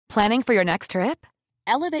Planning for your next trip?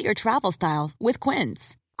 Elevate your travel style with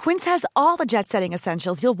Quince. Quince has all the jet-setting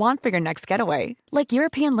essentials you'll want for your next getaway, like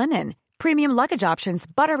European linen, premium luggage options,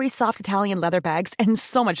 buttery soft Italian leather bags, and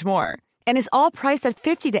so much more. And is all priced at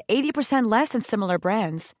 50 to 80% less than similar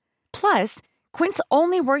brands. Plus, Quince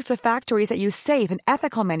only works with factories that use safe and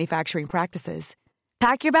ethical manufacturing practices.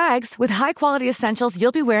 Pack your bags with high-quality essentials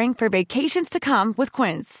you'll be wearing for vacations to come with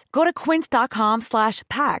Quince. Go to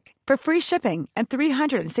quince.com/pack for free shipping and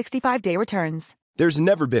 365-day returns. There's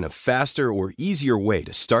never been a faster or easier way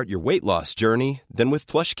to start your weight loss journey than with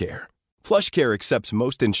PlushCare. PlushCare accepts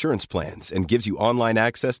most insurance plans and gives you online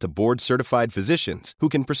access to board-certified physicians who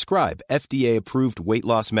can prescribe FDA-approved weight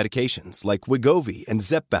loss medications like Wegovy and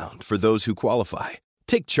Zepbound for those who qualify.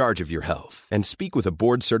 Take charge of your health and speak with a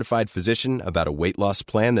board-certified physician about a weight loss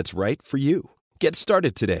plan that's right for you. Get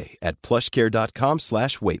started today at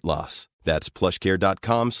plushcare.com/weight loss. That's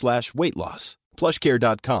plushcare.com/weight loss.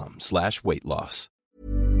 plushcare.com/weight loss.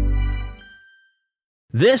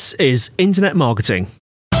 This is Internet Marketing.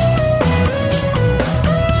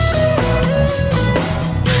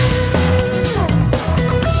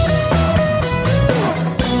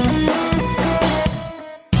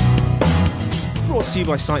 Brought to you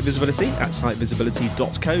by Site Visibility at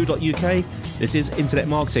sitevisibility.co.uk. This is Internet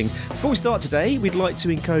Marketing. Before we start today, we'd like to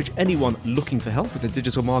encourage anyone looking for help with their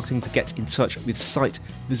digital marketing to get in touch with Site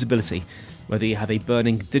Visibility. Whether you have a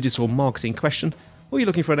burning digital marketing question or you're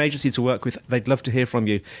looking for an agency to work with, they'd love to hear from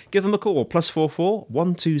you. Give them a call, +44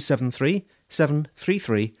 1273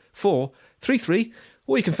 733 433,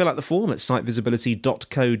 or you can fill out the form at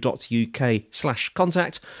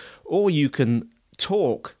sitevisibility.co.uk/contact, or you can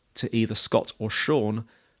talk to either Scott or Sean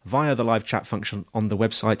via the live chat function on the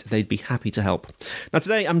website. They'd be happy to help. Now,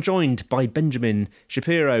 today I'm joined by Benjamin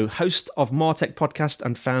Shapiro, host of Martech Podcast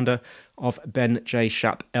and founder of Ben J.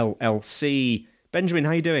 Shap LLC. Benjamin,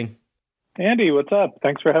 how are you doing? Andy, what's up?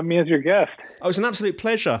 Thanks for having me as your guest. Oh, it's an absolute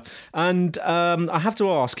pleasure. And I have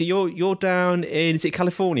to ask, you're down in, is it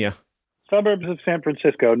California? Suburbs of San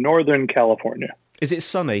Francisco, Northern California. Is it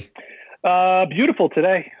sunny? Beautiful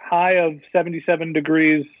today. High of 77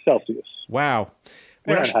 degrees Celsius. Wow.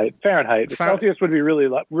 Fahrenheit. Celsius would be really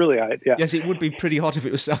high. Yeah. Yes, it would be pretty hot if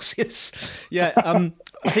it was Celsius. Yeah.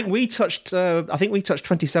 I think we touched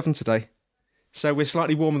 27 today. So we're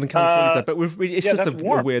slightly warmer than California, but it's just a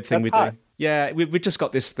weird thing we do. Yeah, we've just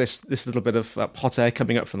got this little bit of hot air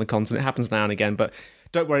coming up from the continent. It happens now and again, but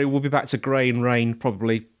don't worry, we'll be back to grey and rain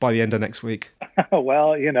probably by the end of next week.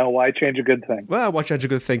 Well, why change a good thing? Well, why change a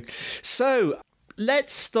good thing? So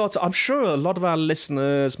let's start. I'm sure a lot of our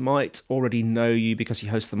listeners might already know you because you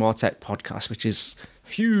host the Martech Podcast, which is a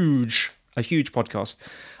huge podcast.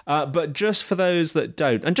 But just for those that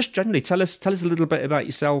don't, and just generally, tell us a little bit about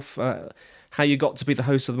yourself, how you got to be the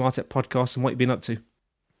host of the Martech Podcast and what you've been up to.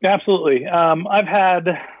 Absolutely. I've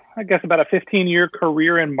had, I guess, about a 15-year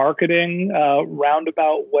career in marketing,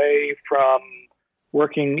 roundabout way from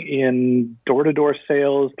working in door-to-door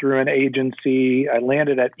sales through an agency. I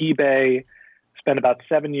landed at eBay, spent about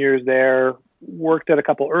 7 years there, worked at a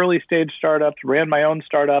couple early-stage startups, ran my own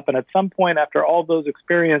startup, and at some point after all those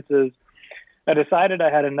experiences, I decided I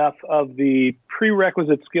had enough of the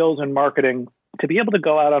prerequisite skills in marketing to be able to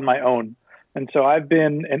go out on my own. And so I've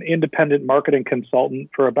been an independent marketing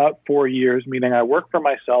consultant for about 4 years, meaning I work for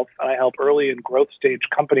myself and I help early and growth stage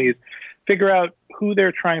companies figure out who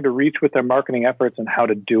they're trying to reach with their marketing efforts and how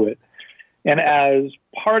to do it. And as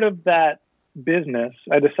part of that business,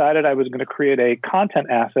 I decided I was going to create a content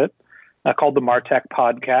asset called the Martech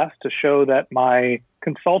Podcast to show that my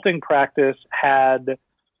consulting practice had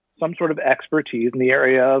some sort of expertise in the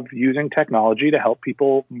area of using technology to help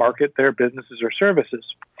people market their businesses or services.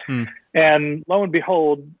 And lo and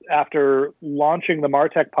behold, after launching the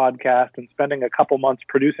Martech Podcast and spending a couple months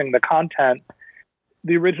producing the content,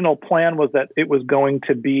 the original plan was that it was going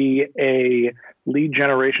to be a lead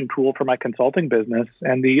generation tool for my consulting business.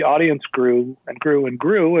 And the audience grew and grew and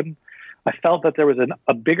grew. And I felt that there was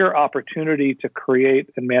a bigger opportunity to create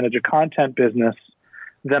and manage a content business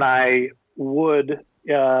than I would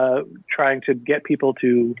trying to get people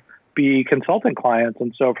to be consulting clients.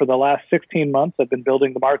 And so for the last 16 months, I've been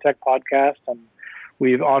building the Martech Podcast, and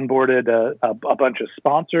we've onboarded a bunch of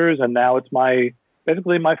sponsors. And now it's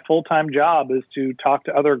basically my full-time job is to talk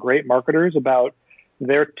to other great marketers about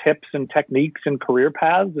their tips and techniques and career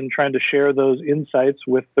paths and trying to share those insights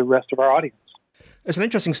with the rest of our audience. It's an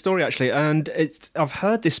interesting story, actually. And I've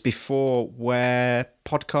heard this before where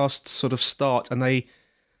podcasts sort of start and they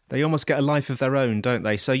almost get a life of their own, don't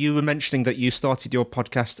they? So you were mentioning that you started your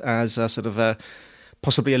podcast as a sort of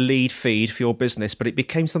possibly a lead feed for your business, but it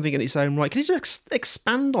became something in its own right. Can you just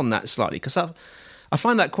expand on that slightly? Because I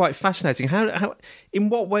find that quite fascinating. How, in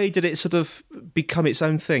what way did it sort of become its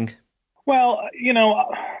own thing? Well,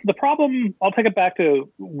 the problem, I'll take it back to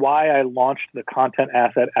why I launched the content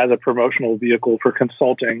asset as a promotional vehicle for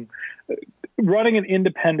consulting. Running an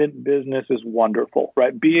independent business is wonderful,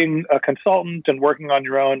 right? Being a consultant and working on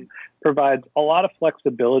your own provides a lot of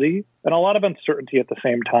flexibility and a lot of uncertainty at the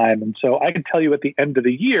same time. And so I could tell you at the end of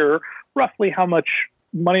the year roughly how much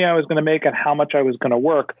money I was going to make and how much I was going to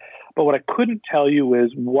work. But what I couldn't tell you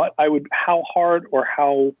is how hard or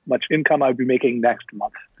how much income I would be making next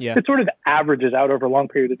month. Yeah. It sort of averages out over a long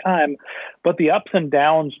period of time, but the ups and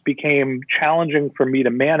downs became challenging for me to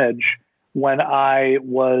manage when I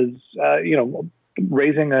was,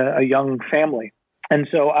 raising a young family. And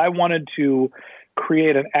so I wanted to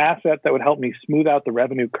create an asset that would help me smooth out the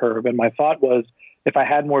revenue curve. And my thought was, if I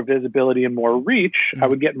had more visibility and more reach, I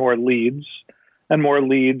would get more leads. And more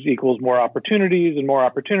leads equals more opportunities, and more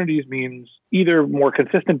opportunities means either more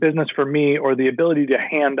consistent business for me or the ability to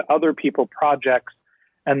hand other people projects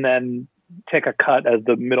and then take a cut as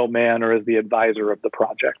the middleman or as the advisor of the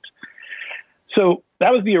project. So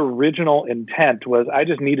that was the original intent, was I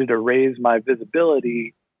just needed to raise my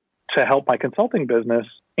visibility to help my consulting business.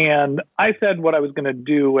 And I said what I was going to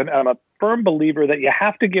do, and I'm a firm believer that you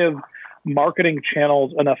have to give marketing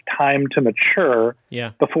channels enough time to mature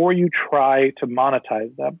before you try to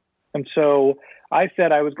monetize them. And so I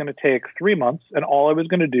said I was going to take 3 months, and all I was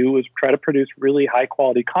going to do was try to produce really high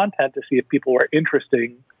quality content to see if people were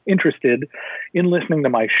interested in listening to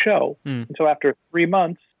my show. And so after 3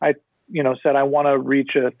 months, I said I want to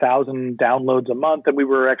reach 1,000 downloads a month, and we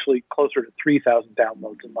were actually closer to 3,000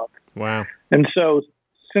 downloads a month. Wow. And so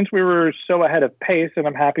since we were so ahead of pace, and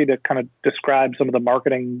I'm happy to kind of describe some of the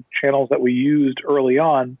marketing channels that we used early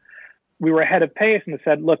on, we were ahead of pace and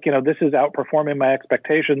said, look, this is outperforming my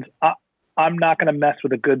expectations. I'm not going to mess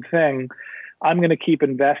with a good thing. I'm going to keep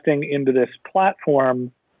investing into this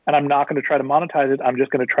platform, and I'm not going to try to monetize it. I'm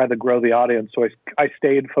just going to try to grow the audience. So I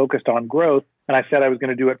stayed focused on growth, and I said I was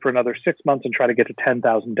going to do it for another 6 months and try to get to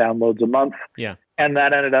 10,000 downloads a month. Yeah. And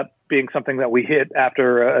that ended up being something that we hit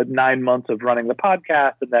after 9 months of running the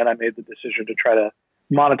podcast. And then I made the decision to try to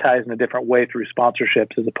monetize in a different way through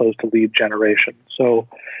sponsorships as opposed to lead generation. So,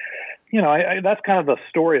 that's kind of the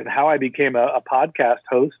story of how I became a podcast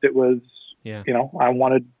host. It was, I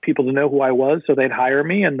wanted people to know who I was so they'd hire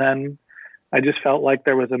me. And then I just felt like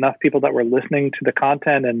there was enough people that were listening to the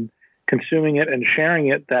content and consuming it and sharing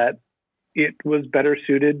it that it was better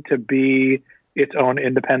suited to be its own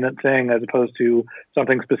independent thing as opposed to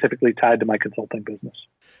something specifically tied to my consulting business.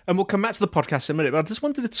 And we'll come back to the podcast in a minute, but I just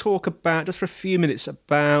wanted to talk about, just for a few minutes,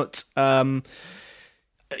 about,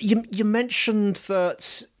 you mentioned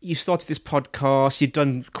that you started this podcast, you'd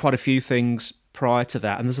done quite a few things prior to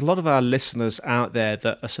that, and there's a lot of our listeners out there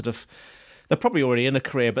that are they're probably already in a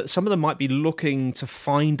career, but some of them might be looking to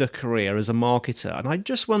find a career as a marketer. And I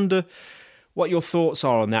just wonder what your thoughts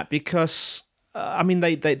are on that, because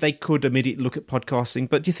they could immediately look at podcasting,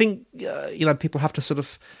 but do you think people have to sort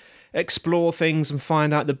of explore things and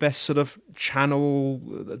find out the best sort of channel,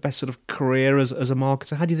 the best sort of career as a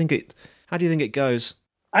marketer? How do you think it goes?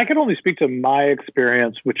 I can only speak to my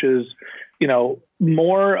experience, which is,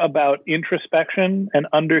 more about introspection and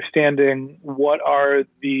understanding what are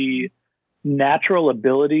the natural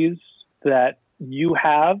abilities that you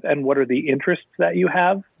have and what are the interests that you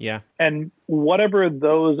have. Yeah. And whatever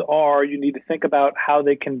those are, you need to think about how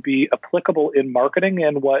they can be applicable in marketing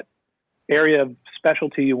and what area of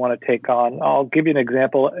specialty you want to take on. I'll give you an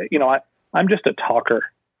example. I'm just a talker.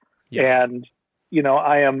 Yeah. And,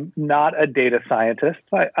 I am not a data scientist.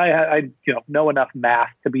 I know enough math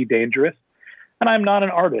to be dangerous. And I'm not an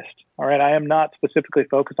artist. All right. I am not specifically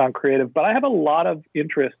focused on creative, but I have a lot of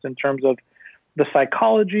interest in terms of the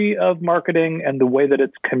psychology of marketing and the way that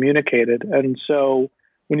it's communicated. And so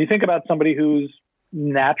when you think about somebody who's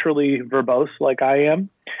naturally verbose like I am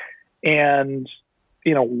and,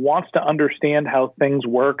 wants to understand how things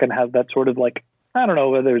work and have that sort of like, I don't know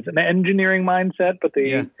whether it's an engineering mindset, but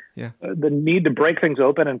the need to break things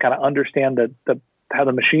open and kind of understand how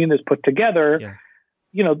the machine is put together. Yeah.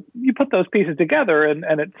 You put those pieces together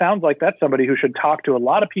and it sounds like that's somebody who should talk to a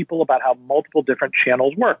lot of people about how multiple different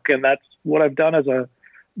channels work. And that's what I've done as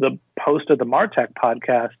the host of the MarTech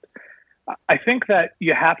podcast. I think that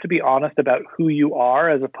you have to be honest about who you are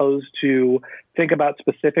as opposed to think about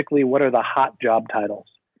specifically what are the hot job titles.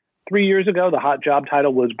 3 years ago, the hot job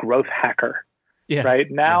title was growth hacker,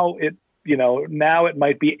 right? Now now it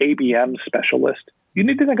might be ABM specialist. You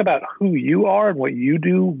need to think about who you are and what you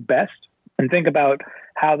do best and think about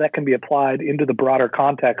how that can be applied into the broader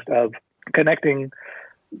context of connecting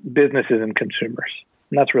businesses and consumers.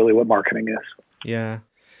 And that's really what marketing is. Yeah.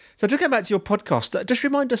 So just going back to your podcast, just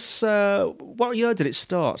remind us, what year did it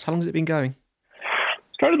start? How long has it been going?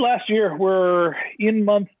 Started last year. We're in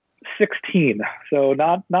month 16, so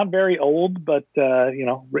not very old, but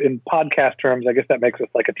in podcast terms, I guess that makes us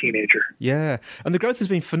like a teenager. Yeah, and the growth has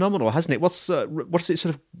been phenomenal, hasn't it? What's it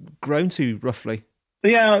sort of grown to roughly?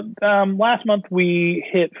 Yeah, last month we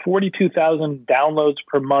hit 42,000 downloads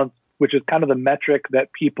per month, which is kind of the metric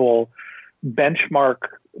that people benchmark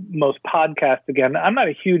most podcasts again. I'm not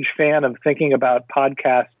a huge fan of thinking about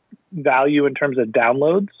podcast value in terms of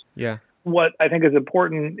downloads. Yeah. What I think is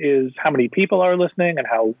important is how many people are listening and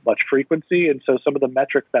how much frequency. And so some of the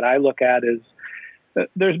metrics that I look at is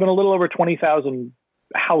there's been a little over 20,000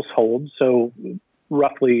 households, so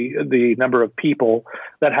roughly the number of people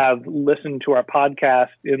that have listened to our podcast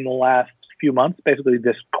in the last few months, basically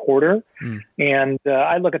this quarter. And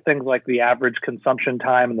I look at things like the average consumption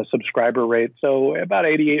time and the subscriber rate. So about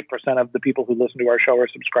 88% of the people who listen to our show are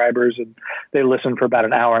subscribers, and they listen for about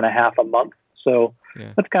an hour and a half a month. So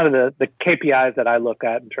that's kind of the KPIs that I look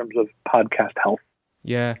at in terms of podcast health.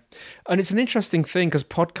 Yeah. And it's an interesting thing because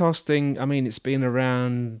podcasting, I mean, it's been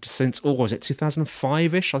around since, was it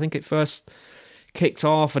 2005-ish? I think it first kicked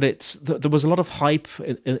off, and there was a lot of hype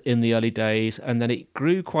in the early days, and then it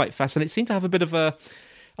grew quite fast, and it seemed to have a bit of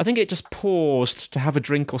I think it just paused to have a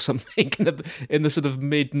drink or something in the sort of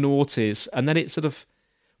mid-noughties, and then it sort of,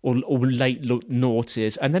 or late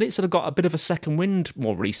noughties, and then it sort of got a bit of a second wind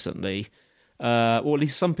more recently, or at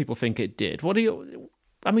least some people think it did. What do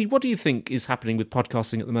you think is happening with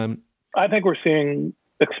podcasting at the moment? I think we're seeing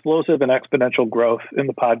explosive and exponential growth in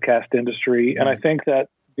the podcast industry, and I think that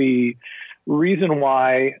the reason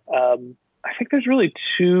why, I think there's really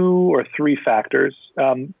 2 or 3 factors.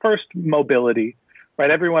 First, mobility, right?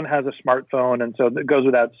 Everyone has a smartphone, and so it goes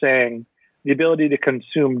without saying, the ability to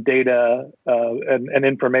consume data and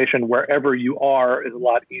information wherever you are is a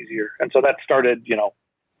lot easier. And so that started,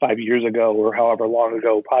 5 years ago or however long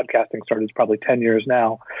ago podcasting started. It's probably 10 years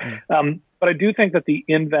now. But I do think that the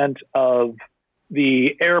invent of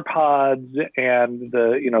the AirPods and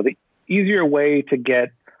the easier way to get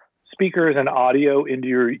speakers and audio into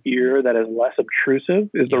your ear that is less obtrusive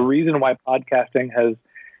is the reason why podcasting has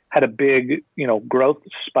had a big, growth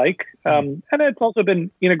spike. And it's also been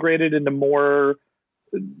integrated into more,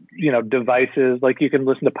 devices. Like you can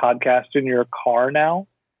listen to podcasts in your car now.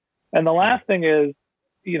 And the last thing is,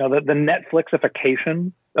 the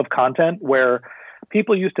Netflixification of content, where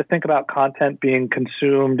people used to think about content being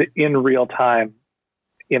consumed in real time.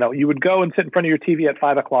 You would go and sit in front of your TV at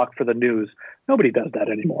 5 o'clock for the news. Nobody does that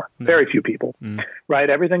anymore. No. Very few people, right?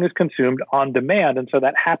 Everything is consumed on demand. And so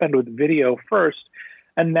that happened with video first.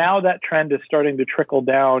 And now that trend is starting to trickle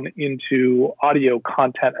down into audio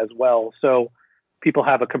content as well. So people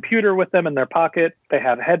have a computer with them in their pocket. They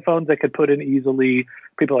have headphones they could put in easily.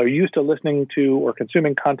 People are used to listening to or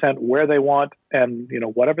consuming content where they want and,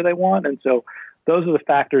 whatever they want. And so those are the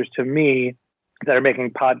factors to me that are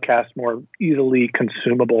making podcasts more easily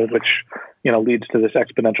consumable, which, leads to this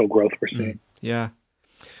exponential growth we're seeing. Yeah.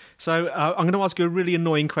 So I'm going to ask you a really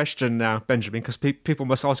annoying question now, Benjamin, because people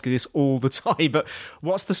must ask you this all the time. But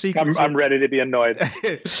what's the secret? I'm ready to be annoyed.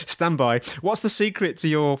 Stand by. What's the secret to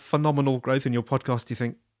your phenomenal growth in your podcast, do you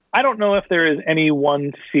think? I don't know if there is any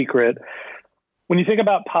one secret. When you think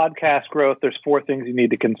about podcast growth, there's 4 things you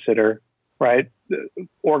need to consider, right?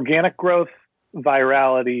 Organic growth,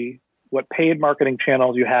 virality, what paid marketing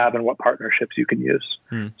channels you have, and what partnerships you can use.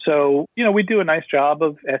 So, we do a nice job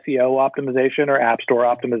of SEO optimization or App Store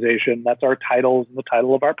optimization. That's our titles and the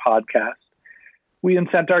title of our podcast. We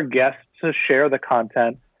incent our guests to share the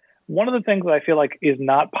content. One of the things that I feel like is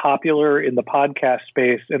not popular in the podcast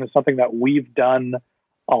space, and is something that we've done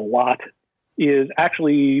a lot, is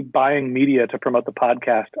actually buying media to promote the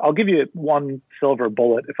podcast. I'll give you one silver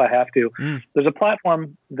bullet if I have to. There's a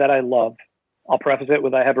platform that I love. I'll preface it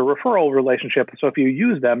with I have a referral relationship, so if you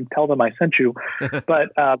use them, tell them I sent you.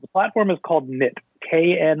 But the platform is called Knit,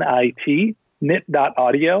 Knit,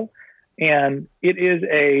 knit.audio, and it is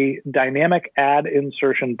a dynamic ad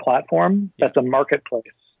insertion platform that's a marketplace.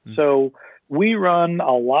 So we run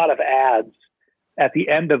a lot of ads at the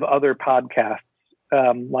end of other podcasts,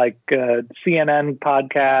 like CNN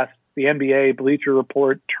podcasts, the NBA, Bleacher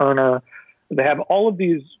Report, Turner. They have all of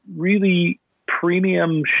these really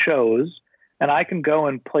premium shows, and I can go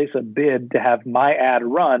and place a bid to have my ad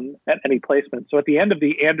run at any placement. So at the end of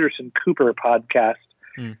the Anderson Cooper podcast,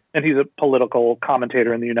 and he's a political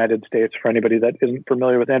commentator in the United States, for anybody that isn't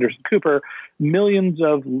familiar with Anderson Cooper, millions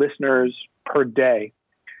of listeners per day.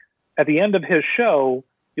 At the end of his show,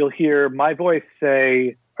 you'll hear my voice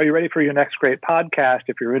say, Are you ready for your next great podcast?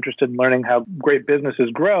 If you're interested in learning how great businesses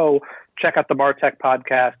grow, check out the MarTech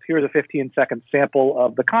podcast. Here's a 15-second sample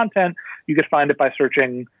of the content. You can find it by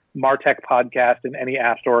searching MarTech podcast in any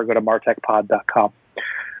app store or go to martechpod.com.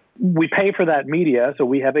 We pay for that media, so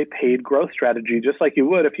we have a paid growth strategy, just like you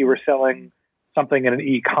would if you were selling something in an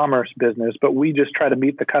e-commerce business, but we just try to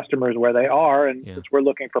meet the customers where they are. And since we're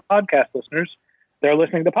looking for podcast listeners, they're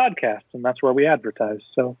listening to podcasts, and that's where we advertise.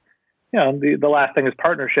 So, the last thing is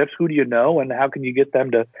partnerships. Who do you know, and how can you get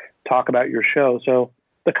them to talk about your show? So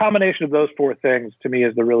the combination of those four things, to me,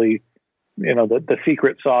 is the really, the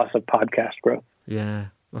secret sauce of podcast growth. Yeah.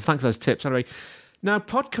 Well, thanks for those tips. Anyway, now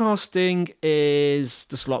podcasting is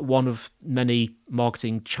just like one of many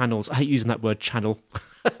marketing channels. I hate using that word channel.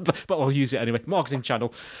 but I'll use it anyway. Marketing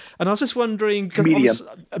channel. And I was just wondering... Medium.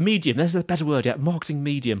 Medium. There's a better word, yeah. Marketing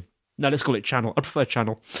medium. No, let's call it channel. I prefer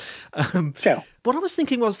channel. Channel. What I was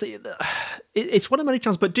thinking was that it's one of many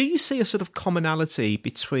channels, but do you see a sort of commonality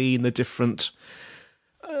between the different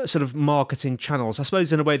sort of marketing channels? I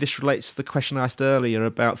suppose in a way this relates to the question I asked earlier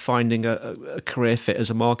about finding a career fit as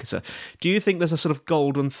a marketer. Do you think there's a sort of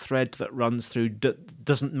golden thread that runs through,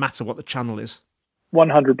 doesn't matter what the channel is?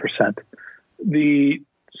 100%. The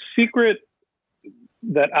secret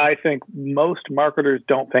that I think most marketers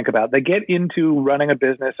don't think about, they get into running a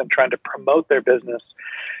business and trying to promote their business,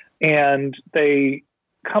 and they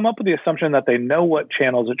come up with the assumption that they know what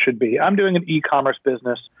channels it should be. I'm doing an e-commerce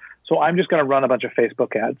business, so I'm just going to run a bunch of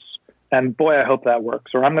Facebook ads. And boy, I hope that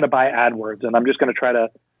works. Or I'm going to buy AdWords, and I'm just going to try to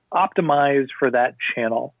optimize for that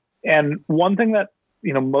channel. And one thing that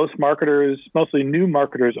most marketers, mostly new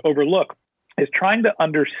marketers, overlook is trying to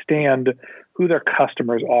understand who their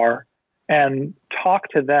customers are and talk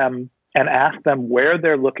to them and ask them where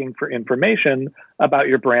they're looking for information about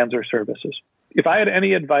your brands or services. If I had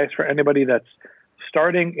any advice for anybody that's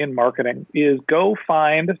starting in marketing, is go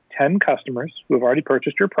find 10 customers who have already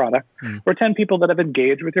purchased your product or 10 people that have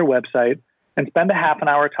engaged with your website and spend a half an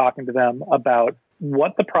hour talking to them about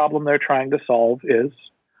what the problem they're trying to solve is,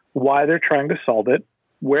 why they're trying to solve it,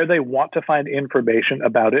 where they want to find information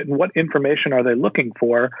about it, and what information are they looking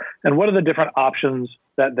for, and what are the different options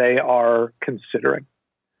that they are considering.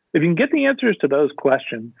 If you can get the answers to those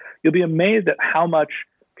questions, you'll be amazed at how much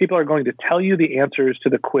people are going to tell you the answers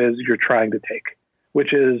to the quiz you're trying to take,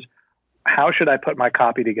 which is, how should I put my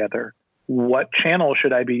copy together? What channel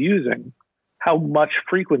should I be using? How much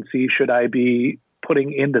frequency should I be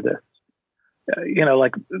putting into this?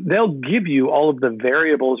 They'll give you all of the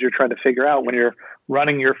variables you're trying to figure out when you're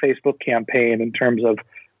running your Facebook campaign in terms of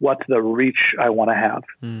what's the reach I want to have.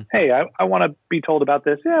 Hey, I want to be told about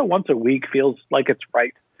this. Yeah, once a week feels like it's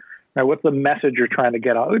right. Now, what's the message you're trying to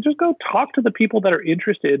get out? Just go talk to the people that are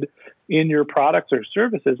interested in your products or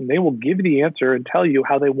services, and they will give you the answer and tell you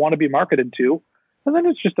how they want to be marketed to. And then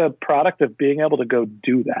it's just a product of being able to go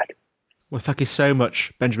do that. Well, thank you so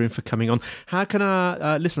much, Benjamin, for coming on. How can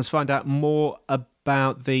our listeners find out more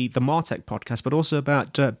about the MarTech podcast, but also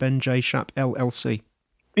about Ben J. Shap LLC?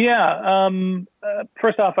 Yeah.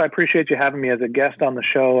 First off, I appreciate you having me as a guest on the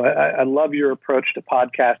show. I love your approach to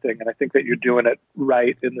podcasting, and I think that you're doing it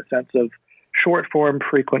right in the sense of short form,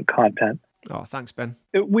 frequent content. Oh, thanks, Ben.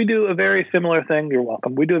 We do a very similar thing. You're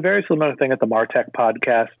welcome. We do a very similar thing at the MarTech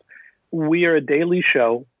podcast. We are a daily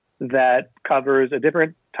show that covers a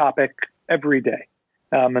different topic every day.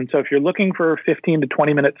 And so if you're looking for 15 to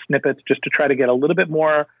 20 minute snippets just to try to get a little bit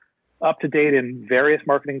more up to date in various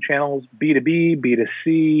marketing channels, B2B,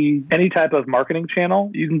 B2C, any type of marketing channel,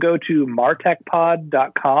 you can go to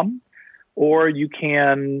martechpod.com, or you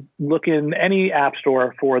can look in any app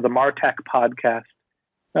store for the MarTech podcast.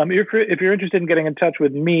 If you're interested in getting in touch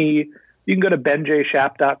with me, you can go to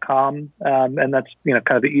benjshap.com, and that's kind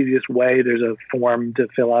of the easiest way. There's a form to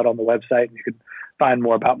fill out on the website, and you can find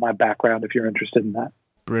more about my background if you're interested in that.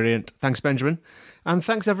 Brilliant. Thanks, Benjamin. And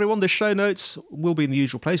thanks, everyone. The show notes will be in the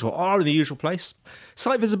usual place, or are in the usual place.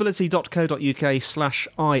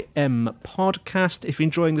 sitevisibility.co.uk/IM podcast. If you're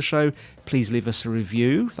enjoying the show, please leave us a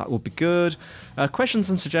review. That would be good.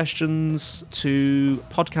 Questions and suggestions to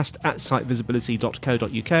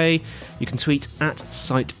podcast@sitevisibility.co.uk. You can tweet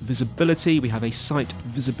 @sitevisibility. We have a Site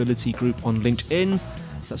Visibility group on LinkedIn.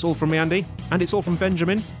 So that's all from me, Andy. And it's all from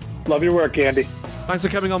Benjamin. Love your work, Andy. Thanks for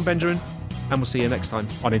coming on, Benjamin. And we'll see you next time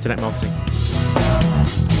on Internet Marketing.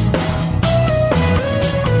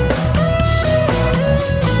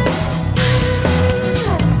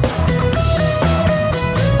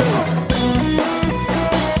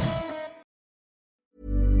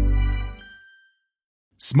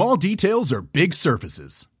 Small details are big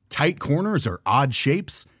surfaces. Tight corners are odd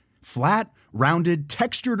shapes. Flat, rounded,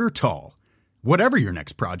 textured, or tall. Whatever your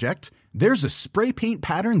next project, there's a spray paint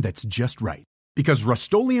pattern that's just right. Because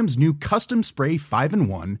Rust-Oleum's new Custom Spray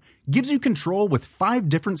 5-in-1 gives you control with 5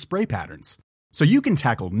 different spray patterns. So you can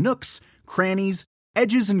tackle nooks, crannies,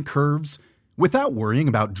 edges, and curves without worrying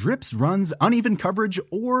about drips, runs, uneven coverage,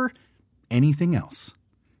 or anything else.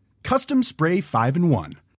 Custom Spray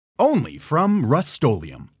 5-in-1. Only from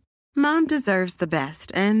Rust-Oleum. Mom deserves the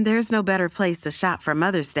best, and there's no better place to shop for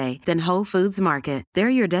Mother's Day than Whole Foods Market. They're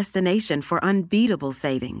your destination for unbeatable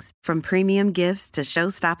savings, from premium gifts to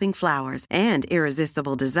show-stopping flowers and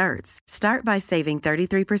irresistible desserts. Start by saving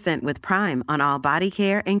 33% with Prime on all body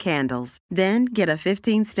care and candles. Then get a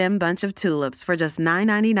 15-stem bunch of tulips for just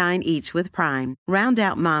 $9.99 each with Prime. Round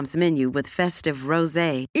out Mom's menu with festive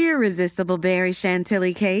rosé, irresistible berry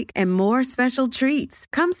chantilly cake, and more special treats.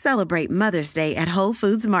 Come celebrate Mother's Day at Whole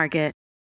Foods Market.